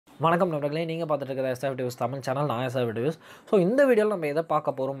வணக்கம் நண்பர்களே, நீங்கள் பார்த்துட்டு இருக்கிற SRVTWIZ தமிழ் சேனல். நான் SRVTWIZ. ஸோ இந்த வீடியோவில் நம்ம எதை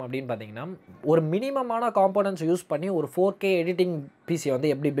பார்க்க போகிறோம் அப்படின்னு பார்த்தீங்கன்னா, ஒரு மினிமமான காம்போனன்ட்ஸ் யூஸ் பண்ணி ஒரு 4K எடிட்டிங் பிசி வந்து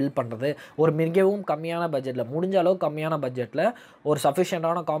எப்படி பில்ட் பண்ணுறது, ஒரு மிகவும் கம்மியான பட்ஜெட்டில், முடிஞ்ச அளவு கம்மியான பட்ஜெட்டில் ஒரு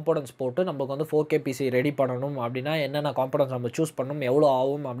சஃபிஷியண்டான காம்போனன்ட்ஸ் போட்டு நமக்கு வந்து 4K பிசி ரெடி பண்ணணும் அப்படின்னா என்னென்ன காம்போனன்ட்ஸ் நம்ம சூஸ் பண்ணணும், எவ்வளோ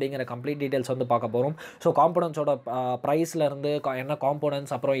ஆகும் அப்படிங்கிற கம்ப்ளீட் டீட்டெயில்ஸ் வந்து பார்க்க போகிறோம். ஸோ காம்போனன்ட்ஸோட ப்ரைஸ்லேருந்து என்ன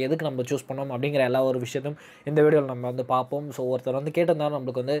காம்போனன்ட்ஸ், அப்புறம் எதுக்கு நம்ம சூஸ் பண்ணோம் அப்படிங்கிற எல்லா ஒரு விஷயத்தையும் இந்த வீடியோவில் நம்ம வந்து பார்ப்போம். ஸோ ஒருத்தர் வந்து கேட்டிருந்தாலும்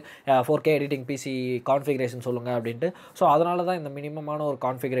நம்மளுக்கு வந்து 4K எடிட்டிங் பிசி கான்ஃபிகரேஷன் சொல்லுங்கள் அப்படின்ட்டு. ஸோ அதனால தான் இந்த மினிமமான ஒரு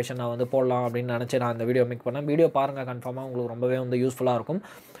கான்ஃபிகரேஷன் நான் வந்து போடலாம் அப்படின்னு நினச்சி நான் இந்த வீடியோ மேக் பண்ணேன். வீடியோ பாருங்கள், கன்ஃபார்மாக உங்களுக்கு ரொம்பவே வந்து யூஸ்ஃபுல்லாக இருக்கும்.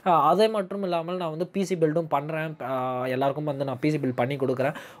 அதே மட்டும் இல்லாமல் நான் வந்து பிசி பில்டும் பண்ணுறேன். எல்லாருக்கும் வந்து நான் பிசி பில்ட் பண்ணி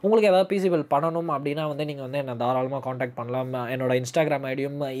கொடுக்குறேன். உங்களுக்கு ஏதாவது பிசி பில்ட் பண்ணணும் அப்படின்னா வந்து நீங்கள் வந்து என்னை தாராளமாக காண்டாக்ட் பண்ணலாம். என்னோட இன்ஸ்டாகிராம்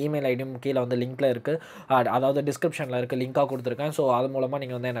ஐடியும் இமெயில் ஐடியும் கீழே வந்து லிங்க்கில் இருக்குது, அதாவது டிஸ்கிரிப்ஷனில் இருக்குது, லிங்காக கொடுத்துருக்கேன். ஸோ அது மூலமாக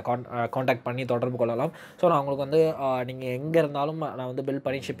நீங்கள் வந்து என்னை காண்டாக்ட் பண்ணி தொடர்பு கொள்ளலாம். ஸோ நான் உங்களுக்கு வந்து நீங்கள் எங்கே இருந்தாலும் நான் வந்து பில்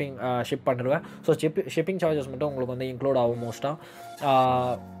பண்ணி ஷிப் பண்ணிடுவேன். ஸோ ஷிப்பிங் சார்ஜஸ் மட்டும் உங்களுக்கு வந்து இன்க்ளூட் ஆகும் மோஸ்ட்டாக.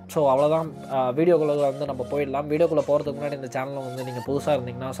 ஸோ அவ்வளோதான். வீடியோக்குள்ளே வந்து நம்ம போயிடலாம். வீடியோக்குள்ளே போகிறதுக்கு முன்னாடி இந்த சேனலில் வந்து நீங்கள் புதுசாக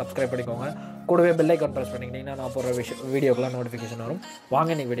இருந்தீங்கன்னா சப்ஸ்கிரைப் பண்ணிக்கோங்க. கூடவே பெல் ஐக்கான் ப்ரெஸ் பண்ணிக்கிட்டிங்கன்னா நான் போகிற வீடியோக்குள்ளே நோட்டிஃபிகேஷன் வரும்.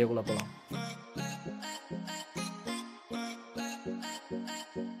 வாங்க இன்றைக்கி வீடியோக்குள்ளே போகலாம்.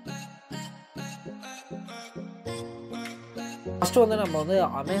 ஃபஸ்ட்டு வந்து நம்ம வந்து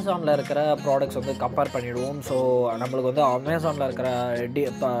அமேசானில் இருக்கிற ப்ராடக்ட்ஸ் வந்து கம்பேர் பண்ணிவிடுவோம். ஸோ நம்மளுக்கு வந்து அமேசானில் இருக்கிற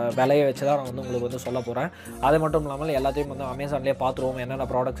விலையை வச்சு தான் நான் வந்து உங்களுக்கு வந்து சொல்ல போகிறேன். அது மட்டும் இல்லாமல் எல்லாத்தையும் வந்து அமேசான்லேயே பார்த்துருவோம், என்னென்ன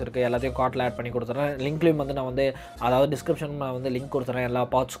ப்ராடக்ட்ஸ் இருக்குது எல்லாத்தையும் கார்ட்டில் ஆட் பண்ணி கொடுத்துறேன். லிங்க்லேயும் வந்து நான் வந்து அதாவது டிஸ்கிரிப்ஷனும் நான் வந்து லிங்க் கொடுத்துறேன். எல்லா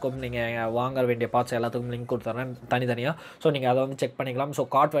பார்ட்ஸ்க்கும் நீங்கள் வாங்க வேண்டிய பார்ட்ஸ் எல்லாத்துக்கும் லிங்க் கொடுத்துறேன் தனித்தனியாக. ஸோ நீங்கள் அதை வந்து செக் பண்ணிக்கலாம். ஸோ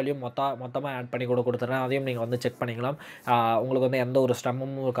கார்ட் வேல்யூ மொத்தமாக ஆட் பண்ணி கொடுத்துறேன். அதையும் நீங்கள் வந்து செக் பண்ணிக்கலாம். உங்களுக்கு வந்து எந்த ஒரு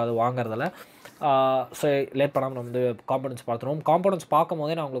ஸ்டெம்மும் இருக்காது வாங்குறதில்ல. ஸோ லேட் பண்ணாமல் நம்ம வந்து காம்போனன்ட்ஸ் பார்த்துருவோம். காம்போனன்ட்ஸ் பார்க்கும்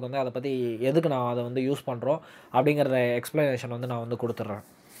போதே நான் உங்களுக்கு வந்து அதை பற்றி எதுக்கு நான் அதை வந்து யூஸ் பண்ணுறோம் அப்படிங்கிற எக்ஸ்ப்ளனேஷன் வந்து நான் வந்து கொடுத்துட்றேன்.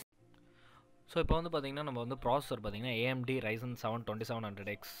 ஸோ இப்போ வந்து பார்த்திங்கன்னா நம்ம வந்து ப்ராசஸர் பார்த்திங்கன்னா AMD Ryzen 7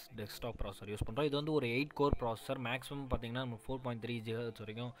 2700X desktop processor use பண்ணுறோம். இது வந்து ஒரு 8 கோர் ப்ராசஸர். மேக்ஸிமம் பார்த்திங்கன்னா நம்ம 4.3 GHz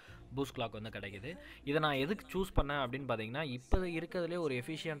வரைக்கும் பூஸ்ட் கிளாக் வந்து கிடைக்குது. இதை நான் எதுக்கு சூஸ் பண்ணேன் அப்படின்னு பார்த்தீங்கன்னா, இப்போ இருக்கிறதுலே ஒரு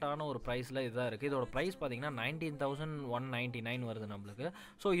எஃபிஷியண்ட்டான ஒரு ப்ரைஸில் இதுதான் இருக்குது. இதோட ப்ரைஸ் பார்த்திங்கன்னா 19,199 வருது நம்மளுக்கு.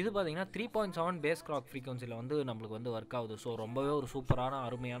 ஸோ இது பார்த்திங்கன்னா 3.7 பேஸ் கிளாக் ஃப்ரீக்வன்சியில் வந்து நம்மளுக்கு வந்து ஒர்க் ஆகுது. ஸோ ரொம்பவே ஒரு சூப்பரான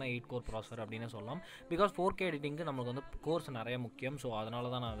அருமையான 8 கோர் ப்ராசஸர் அப்படின்னு சொல்லலாம். பிகாஸ் 4K எடிட்டிங்க்கு நம்மளுக்கு வந்து கோர்ஸ் நிறைய முக்கியம். ஸோ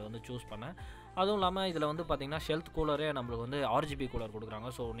அதனால தான் நான் அதை வந்து சூஸ் பண்ணேன். அதுவும் இல்லாமல் இதில் வந்து பார்த்திங்கன்னா ஷெல்த் கூலரே நம்மளுக்கு வந்து RGB கூலர் கொடுக்குறாங்க.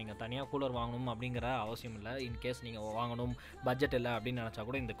 ஸோ நீங்கள் தனியாக கூலர் வாங்கணும் அப்படிங்கிற அவசியம் இல்லை. இன்கேஸ் நீங்கள் வாங்கணும் பட்ஜெட் இல்லை அப்படின்னு நினச்சா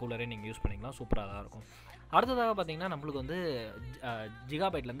கூட இந்த கூலரே நீங்கள் யூஸ் பண்ணிக்கலாம். சூப்பராக தான் இருக்கும். அடுத்ததாக பார்த்திங்கன்னா நம்மளுக்கு வந்து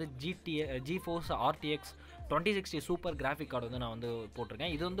ஜிகாபைட்லேருந்து GeForce RTX 2060super graphic card வந்து நான் வந்து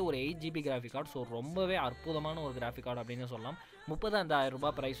போட்டிருக்கேன். இது வந்து ஒரு 8GB கிராஃபிக் கார்டு. ஸோ ரொம்பவே அற்புதமான ஒரு கிராஃபிக் கார்டு அப்படின்னு சொல்லலாம். 35,000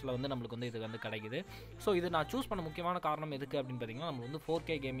 ரூபாய் ப்ரைஸில் வந்து நம்மளுக்கு வந்து இது வந்து கிடைக்குது. ஸோ இது நான் சூஸ் பண்ண முக்கியமான காரணம் எதுக்கு அப்படின்னு பார்த்தீங்கன்னா, நம்ம வந்து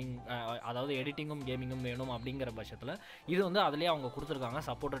 4K கேமிங், அதாவது எடிட்டிங்கும் கேமிங்கும் வேணும் அப்படிங்கிற பட்சத்தில் இது வந்து அதிலே அவங்க கொடுத்துருக்காங்க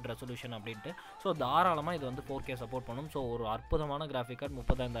சப்போர்ட்டட் ரெசல்யூஷன் அப்படின்ட்டு. ஸோ தாராளமாக இது வந்து 4K சப்போர்ட் பண்ணும். ஸோ ஒரு அற்புதமான கிராஃபிக் கார்டு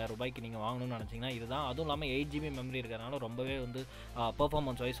 35,000 ரூபாய்க்கு நீங்கள் வாங்கணும்னு நினச்சிங்கன்னா இதுதான். அதுவும் இல்லாமல் 8GB மெமரி இருக்கிறதுனால ரொம்பவே வந்து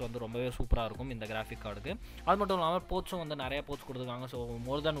பெர்ஃபார்மன்ஸ் வைஸ் வந்து ரொம்பவே சூப்பராக இருக்கும் இந்த கிராஃபிக் கார்டுக்கு. அது மட்டும் இல்லாமல் போர்ட்ஸும் வந்து நிறைய போர்ட்ஸ் கொடுத்துருக்காங்க. ஸோ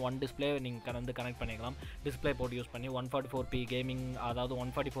மோர் தென் 1 டிஸ்பிளே நீங்கள் வந்து கனெக்ட் பண்ணிக்கலாம். டிஸ்பிளே போர்ட் யூஸ் பண்ணி 144p கேமிங், அதாவது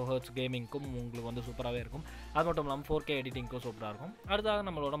 144Hz கேமிங்க்கும் உங்களுக்கு வந்து சூப்பராகவே இருக்கும். அது மட்டும் இல்லாமல் 4K எடிட்டிங்க்கும் சூப்பராக இருக்கும். அடுத்ததாக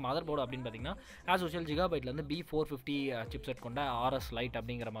நம்மளோட மதர் போர்டு அப்படின்னு பார்த்தீங்கன்னா, ஆஸ் யூஷுவல் ஜிகாபைட்லேருந்து B450 சிப்செட் கொண்ட RS லைட்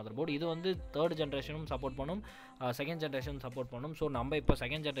அப்படிங்கிற மதர் போர்டு. இது வந்து 3rd ஜென்ரேஷனும் சப்போர்ட் பண்ணும், 2nd ஜென்ரேஷன் சப்போர்ட் பண்ணும். ஸோ நம்ம இப்போ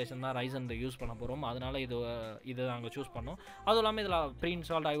 2nd ஜென்ரேஷன் தான் Ryzen யூஸ் பண்ண போகிறோம். அதனால் இது நாங்கள் சூஸ் பண்ணோம். அதுவும் இல்லாமல் இதில் ப்ரீ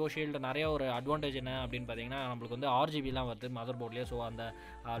இன்ஸ்டால்ட் IO ஷீல்டு நிறைய ஒரு அட்வான்டேஜ் என்ன அப்படின்னு பார்த்தீங்கன்னா, நம்மளுக்கு வந்து RGBலாம் வருது மதர் போர்ட்லேயே. ஸோ அந்த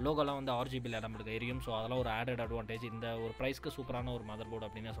லோகோலாம் வந்து RGBயில் நம்மளுக்கு எரியும். ஸோ அதெல்லாம் ஒரு ஆடட் அட்வான்டேஜ். இந்த ஒரு ப்ரைஸ்க்கு சூப்பரான ஒரு மதர் போர்டு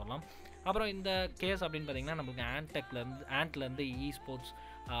அப்படின்னு சொல்லலாம். அப்புறம் இந்த கேஸ் அப்படின்னு பார்த்தீங்கன்னா, நம்மளுக்கு ஆண்ட்லேருந்து eSports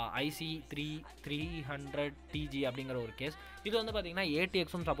IC300TG அப்படிங்கிற ஒரு கேஸ். இது வந்து பார்த்திங்கன்னா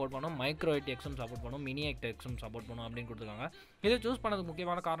ATXும் சப்போர்ட் பண்ணும், மைக்ரோ ATXும் சப்போர்ட் பண்ணும், மினி ATXும் சப்போர்ட் பண்ணும் அப்படின்னு கொடுத்துருக்காங்க. இதை சூஸ் பண்ணதுக்கு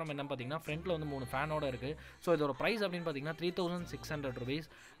முக்கியமான காரணம் என்னன்னு பார்த்தீங்கன்னா, ஃப்ரண்ட்டில் வந்து 3 ஃபேனோட இருக்குது. ஸோ இதோட ப்ரைஸ் அப்படின்னு பார்த்தீங்கன்னா 3,600 rupees.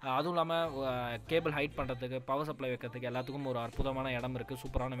 அதுவும் இல்லாமல் கேபிள் ஹைட் பண்ணுறதுக்கு, பவர் சப்ளை வைக்கிறதுக்கு எல்லாத்துக்கும் ஒரு அற்புதமான இடம் இருக்குது.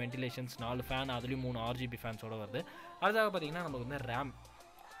 சூப்பரான வென்டிலேஷன்ஸ், 4 ஃபேன், அதுலேயும் 3 RGB ஃபேன்ஸோடு வருது. அடுத்தாக பார்த்திங்கன்னா நமக்கு வந்து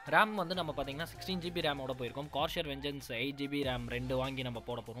ரேம் வந்து நம்ம பார்த்திங்கன்னா 16GB ரேமோட போயிருக்கோம். கார்ஷியர் வெஞ்சன்ஸ் 8GB ரேம் 2 வாங்கி நம்ம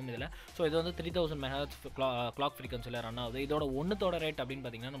போட போகிறோம் இதில். ஸோ இது வந்து 3000 MHz கிளாக் ஃப்ரீக்வன்சியில் ரன் ஆகுது. இதோட ஒன்றுத்தோட ரேட் அப்படின்னு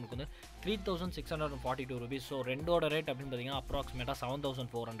பார்த்தீங்கன்னா நமக்கு வந்து 3,642 rupees. ஸோ ரெண்டோட ரேட் அப்படின்னு பார்த்தீங்கன்னா அப்ராக்சிமேட்டாக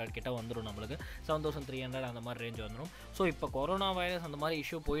 7,400 கிட்ட வந்துடும். நம்மளுக்கு 7,300 அந்த மாதிரி ரேஞ்ச் வந்துடும். ஸோ இப்போ கொரோனா வைரஸ் அந்த மாதிரி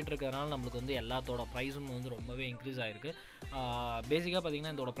இஷ்யூ போயிட்டு இருக்கிறதுனால நம்மளுக்கு வந்து எல்லாத்தோட ப்ரைஸும் வந்து ரொம்பவே இன்க்ரீஸ் ஆகிருக்கு. பேசிக்காக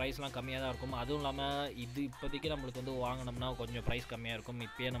பார்த்திங்கன்னா இதோட ப்ரைஸ்லாம் கம்மியாக தான் இருக்கும். அதுவும் இல்லாமல் இது இப்போதைக்கு நம்மளுக்கு வந்து வாங்கினோம்னா கொஞ்சம் ப்ரைஸ் கம்மியாக இருக்கும்.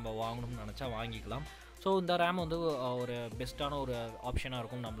 இப்போயே நம்ம வாங்கணும்னு நினச்சா வாங்கிக்கலாம். ஸோ இந்த ரேம் வந்து ஒரு பெஸ்ட்டான ஒரு ஆப்ஷனாக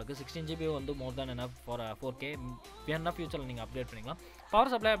இருக்கும் நம்மளுக்கு. 16 GB வந்து மோர் தேன் எனஃப் ஃபார் 4K. வேணும்னா ஃபியூச்சரில் நீங்கள் அப்டேட் பண்ணிக்கலாம்.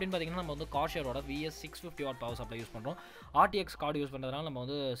 பவர் சப்ளை அப்படின்னு பார்த்தீங்கன்னா நம்ம வந்து கார்ஷரோட VS 650 watt power supply use பண்ணுறோம். RTX கார்டு யூஸ் பண்ணுறதுனால நம்ம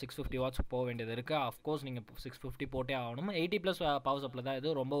வந்து 650 வாட்ஸ் போக வேண்டியது இருக்குது. அஃப்கோர்ஸ் நீங்கள் 650 போட்டே ஆகணும். 80+ பவர் சப்ளை தான்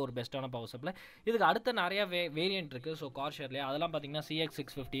இது ரொம்ப ஒரு பெஸ்ட்டான பவர் சப்ளை. இதுக்கு அடுத்த நிறைய வேரியன்ட் இருக்குது. ஸோ கார்ஷர்லேயே அதெல்லாம் பார்த்தீங்கன்னா CX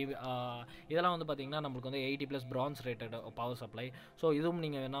 650 இதெல்லாம் வந்து பார்த்தீங்கன்னா நம்மளுக்கு வந்து 80+ France rated power supply. So இதுவும்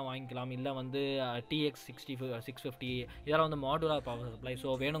நீங்கள் வேணால் வாங்கிக்கலாம். இல்லை வந்து TX 650 இதெல்லாம் வந்து மாடுலார் பவர் சப்ளை.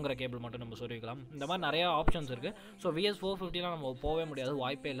 ஸோ வேணுங்கிற கேபிள் மட்டும் நம்ம சொல்லிக்கலாம். இந்த மாதிரி நிறையா ஆப்ஷன்ஸ் இருக்குது. ஸோ VS 450 நம்ம போகவே முடியாது,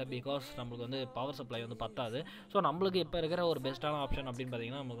 வாய்ப்பே இல்லை. பிகாஸ் நம்மளுக்கு வந்து பவர் சப்ளை வந்து பத்தாது. ஸோ நம்மளுக்கு இப்போ இருக்கிற ஒரு பெஸ்ட்டான ஆப்ஷன் அப்படின்னு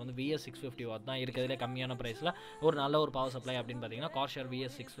பார்த்தீங்கன்னா நமக்கு வந்து VS 650 வாட் தான் இருக்கிறதுலே கம்மியான ப்ரைஸில் ஒரு நல்ல ஒரு பவர் சப்ளை அப்படின்னு பார்த்தீங்கன்னா கார்ஷர்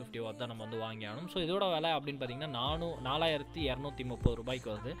VS 650 வாட் தான் நம்ம வந்து வாங்கி ஆகணும். ஸோ இதோட விலை அப்படின்னு பார்த்தீங்கன்னா 4230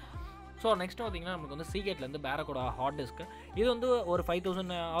 ரூபாய்க்கு வருது. ஸோ நெக்ஸ்ட் பார்த்தீங்கன்னா நமக்கு வந்து சீகேட்லேருந்து பேரக்கோட ஹார்ட் டிஸ்க்கு. இது வந்து ஒரு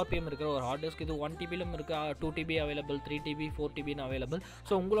 5000 RPM இருக்கிற ஒரு ஹார்ட் டிஸ்க். இது 1 TBலும் இருக்குது, 2 TB available, 3 TB 4 TBன்னு available.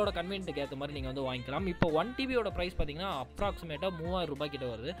 So உங்களோட கன்வீனியன்ட்டுக்கு ஏற்ற மாதிரி நீங்கள் வந்து வாங்கிக்கலாம். இப்போ 1 TBயோட ப்ரைஸ் பார்த்தீங்கன்னா அப்ராக்சிமேட்டாக 3000 ரூபாய் கிட்ட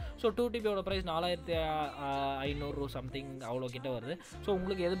வருது. ஸோ 2 TBயோட ப்ரைஸ் 4500 சம்திங் அவ்வளோ கிட்ட வருது. ஸோ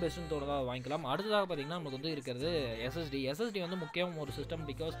உங்களுக்கு எது பெஸ்ட்டுன்னு தோணுதோ வாங்கிக்கலாம். அடுத்ததாக பார்த்தீங்கன்னா நமக்கு வந்து இருக்கிறது SSD வந்து முக்கியம் ஒரு சிஸ்டம்.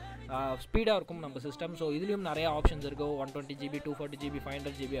 பிகாஸ் ஸ்பீடாக இருக்கும் நம்ம சிஸ்டம். ஸோ இதுலேயும் நிறைய ஆப்ஷன்ஸ் இருக்குது. 120 GB 240 GB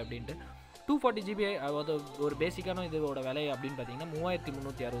 500 GB அப்படின்ட்டு. 240 GB அதாவது ஒரு பேசிக்கான இதோட விலை அப்படின்னு பார்த்தீங்கன்னா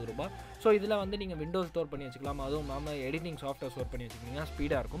 3360 ரூபாய். ஸோ இதில் வந்து நீங்கள் விண்டோஸ் ஸ்டோர் பண்ணி வச்சுக்கலாம். அதுவும் இல்லாமல் எடிட்டிங் சாஃப்ட்வேர் ஸ்டோர் பண்ணி வச்சுக்கிட்டிங்கன்னா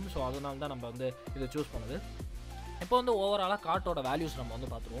ஸ்பீடாக இருக்கும். ஸோ அதனால தான் நம்ம வந்து இதை சூஸ் பண்ணுது. இப்போ வந்து ஓவராலாக கார்ட்டோட வேல்யூஸ் நம்ம வந்து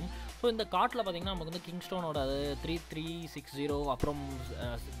பார்த்துருவோம். ஸோ இந்த கார்ட்டில் பார்த்திங்கன்னா நமக்கு வந்து கிங்ஸ்டோனோட 3360, அப்புறம்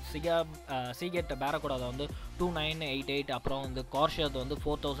சீகேட் பேரக்கோட அதை வந்து 2988, அப்புறம் வந்து கார்ஷர் வந்து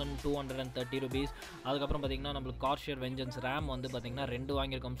 4230 ரூபீஸ். அதுக்கப்புறம் பார்த்திங்கன்னா நம்மளுக்கு கார்ஷர் வெஞ்சன்ஸ் ரேம் வந்து பார்த்திங்கன்னா 2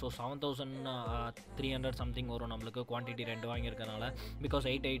 வாங்கியிருக்கோம். ஸோ 7300 சம்திங் வரும் நம்மளுக்கு குவான்டிட்டி 2 வாங்கியிருக்கனால. பிகாஸ்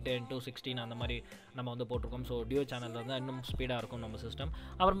 88 into 16 அந்த மாதிரி நம்ம வந்து போட்டிருக்கோம். ஸோ டியோ சேனலில் இருந்தால் இன்னும் ஸ்பீடாக இருக்கும் நம்ம சிஸ்டம்.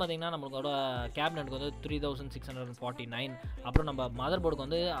 அப்புறம் பார்த்திங்கன்னா நம்மளோட கேபினெட்டுக்கு வந்து 3649. அப்புறம் நம்ம மதர் போர்டுக்கு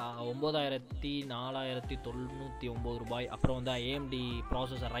வந்து 9499 ரூபாய். அப்புறம் வந்து AMD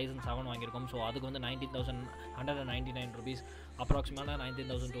ப்ராசஸர் Ryzen 7 வாங்கியிருக்கோம். ஸோ அதுக்கு வந்து 19199 ரூபீஸ், அப்ராக்சிமேட்டாக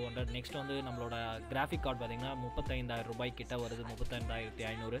 19200. நெக்ஸ்ட் வந்து நம்மளோட கிராஃபிக் கார்டு பார்த்திங்கன்னா 35000 ரூபாய் கிட்ட வருது,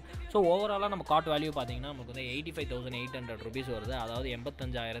 35500. ஸோ ஓவராலாக நம்ம கார்ட் வேல்யூ பார்த்திங்கன்னா நமக்கு வந்து 85800 ரூபீஸ் வருது, அதாவது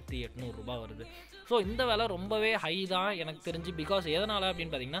 85800 ரூபாய் வருது. ஸோ இந்த விலை ரொம்பவே ஹை தான் எனக்கு தெரிஞ்சு. பிகாஸ் எதனால்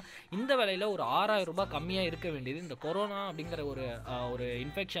அப்படின்னு பார்த்தீங்கன்னா இந்த விலையில் ஒரு 6000 ரூபாய் கம்மியாக இருக்க வேண்டியது. இந்த கொரோனா அப்படிங்கிற ஒரு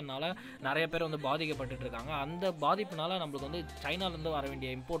இன்ஃபெக்ஷனால் நிறைய பேர் வந்து பாதிக்கப்பட்டு இருக்காங்க. அந்த பாதிப்புனால நம்மளுக்கு வந்து சைனாலேருந்து வர வேண்டிய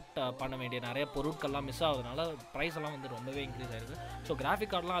இம்போர்ட் பண்ண வேண்டிய நிறைய பொருட்கள்லாம் மிஸ் ஆகுதுனால ப்ரைஸ் எல்லாம் வந்து ரொம்பவே இன்க்ரீஸ் ஆயிருக்கு. ஸோ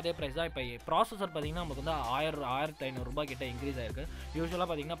கிராஃபிக் கார்டெலாம் அதே ப்ரைஸ் தான். இப்போ ப்ராசஸர் பார்த்திங்கன்னா நமக்கு வந்து 1500 ரூபாய் கிட்ட இன்க்ரீஸ் ஆயிருக்கு. யூஸ்வலாக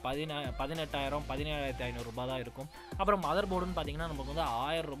பார்த்திங்கன்னா 17500 ரூபாய் தான் இருக்கும். அப்புறம் மதர் போர்டுன்னு பார்த்திங்கன்னா நமக்கு வந்து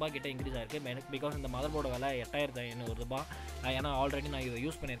 1000 ரூபாய் கிட்ட இன்க்ரீஸ் ஆயிருக்கு. பிகாஸ் இந்த மதர் போர்டு விலை 8500 ரூபாய். ஏன்னா ஆல்ரெடி நான் இதை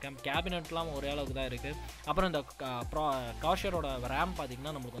யூஸ் பண்ணியிருக்கேன். கேபினெட்லாம் ஒரே அளவுக்கு தான் இருக்குது. அப்புறம் இந்த கார்ஷரோட ரேம்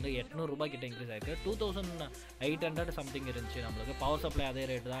பார்த்திங்கன்னா நம்மளுக்கு வந்து 800 ரூபாய் கிட்ட இன்க்ரீஸ் ஆயிருக்கு. 2800 சம்திங் இருந்துச்சு நம்மளுக்கு. பவர் சப்ளை அதே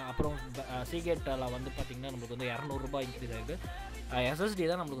ரேட்டு தான். அப்புறம் சீகேட்டில் வந்து பார்த்திங்கன்னா நம்மளுக்கு வந்து 200 ரூபாய் இன்க்ரீஸ் ஆயிருக்கு. SSD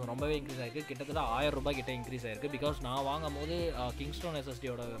தான் நம்மளுக்கு ரொம்பவே இன்க்ரீஸ் ஆயிருக்கு. கிட்டத்தட்ட 1000 ரூபாய் கிட்ட இன்க்ரீஸ் ஆயிருக்கு. பிகாஸ் நான் வாங்கும் போது கிங்ஸ்டோன்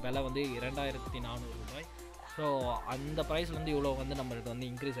SSDயோட விலை வந்து 2400 ரூபாய். ஸோ அந்த ப்ரைஸ்லேருந்து இவ்வளோ வந்து நம்மளுக்கு வந்து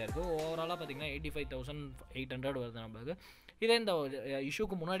இன்க்ரீஸ் ஆயிருக்கு. ஓவராலாக பார்த்திங்கன்னா 85800 வருது நம்மளுக்கு. இதே இந்த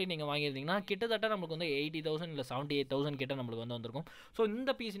இஷ்யூக்கு முன்னாடி நீங்கள் வாங்கியிருந்தீங்கன்னா கிட்டத்தட்ட நம்மளுக்கு வந்து 80000 இல்லை 78000 கிட்ட நம்மளுக்கு வந்து வந்திருக்கும். ஸோ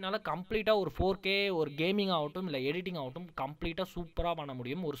இந்த பிசினால கம்ப்ளீட்டாக ஒரு 4K ஒரு கேமிங் ஆகட்டும் இல்லை எடிட்டிங் ஆகட்டும் கம்ப்ளீட்டாக சூப்பராக பண்ண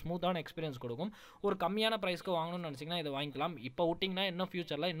முடியும். ஒரு ஸ்மூத்தான எக்ஸ்பீரியன்ஸ் கொடுக்கும். ஒரு கம்மியான ப்ரைஸ்க்கு வாங்கணும்னு நினச்சிங்கன்னா இதை வாங்கிக்கலாம். இப்போ விட்டிங்கன்னா இன்னும்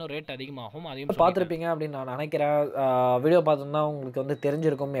ஃபியூச்சரில் இன்னும் ரேட் அதிகமாகும். அதையும் பார்த்துருப்பீங்க அப்படின்னு நான் நினைக்கிறேன். வீடியோ பார்த்தோம்னா உங்களுக்கு வந்து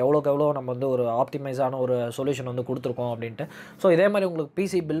தெரிஞ்சிருக்கும் எவ்வளோக்கு எவ்வளோ நம்ம வந்து ஒரு ஆப்டிமைஸான ஒரு சொல்யூஷன் வந்து கொடுத்துருக்கோம் அப்படின்ட்டு. ஸோ இதே மாதிரி உங்களுக்கு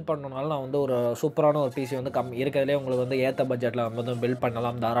பிசி பில்ட் பண்ணணுனால நான் வந்து ஒரு சூப்பரான ஒரு பிசி வந்து இருக்கிறதுலே உங்களுக்கு வந்து ஏற்ற பட்ஜெட்டில் நம்ம வந்து பில்ட்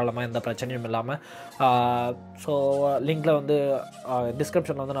பண்ணலாம் தாராளமாக, எந்த பிரச்சனையும் இல்லாமல். ஸோ லிங்க்கில் வந்து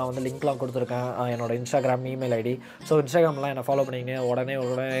டிஸ்கிரிப்ஷனில் வந்து நான் வந்து லிங்க்லாம் கொடுத்துருக்கேன், என்னோடய இன்ஸ்டாகிராம் இமெயில் ஐடி. ஸோ இன்ஸ்டாகிராம்லாம் என்னை ஃபாலோ பண்ணிங்க, உடனே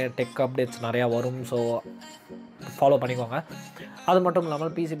டெக் அப்டேட்ஸ் நிறையா வரும். ஸோ ஃபாலோ பண்ணிக்கோங்க. அது மட்டும்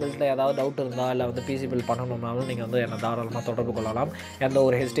இல்லாமல் பிசி பில்டில் ஏதாவது டவுட் இருந்தால் இல்லை வந்து பிசி பில்ட் பண்ணணும்னாலும் நீங்கள் வந்து என்னை தாராளமாக தொடர்பு கொள்ளலாம், எந்த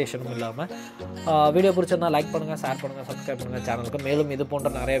ஒரு ஹெசிடேஷனும் இல்லாமல். வீடியோ பிடிச்சிருந்தால் லைக் பண்ணுங்கள், ஷேர் பண்ணுங்கள், சப்ஸ்கிரைப் பண்ணுங்கள் சேனலுக்கு. மேலும் இது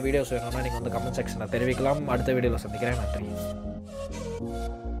போன்ற நிறைய வீடியோஸ் வேணும்னா நீங்கள் வந்து கமெண்ட் செக்ஷனில் தெரிவிக்கலாம். அடுத்த வீடியோவில் சந்திக்கிறேன். நன்றி.